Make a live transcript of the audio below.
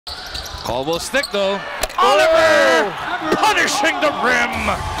Caldwell stick though. Oliver punishing the rim.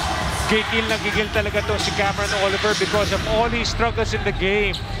 Gigil na gigil talaga to si Cameron Oliver because of all his struggles in the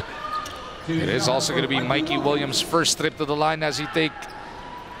game. It is also going to be Mikey Williams' first trip to the line as he take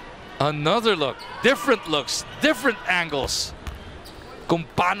another look. Different looks, different angles. Kung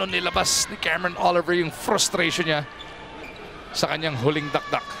paano nilabas ni Cameron Oliver yung frustration niya sa kanyang huling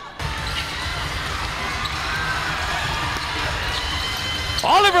dakdak.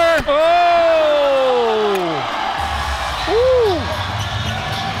 Oliver! Oh! Ooh!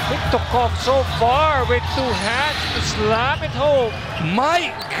 It took off so far with two hands to slam it home. My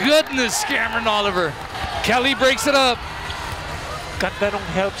goodness, Cameron Oliver. Kelly breaks it up. Ganda nung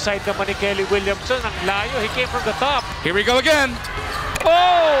help side naman ni Kelly Williamson. Ang layo, he came from the top. Here we go again.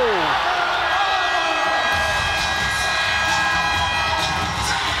 Oh!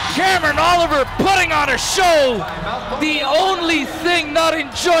 Cameron Oliver putting on a show. The only thing not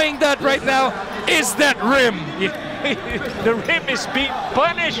enjoying that right now is that rim. The rim is being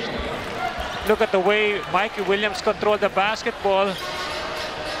punished. Look at the way Mikey Williams controlled the basketball.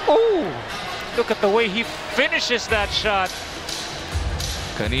 Oh! Look at the way he finishes that shot.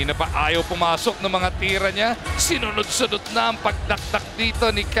 Kanina pa ayaw pumasok ng mga tira niya. Sinunod-sunod na ang pagdakdak dito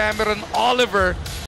ni Cameron Oliver.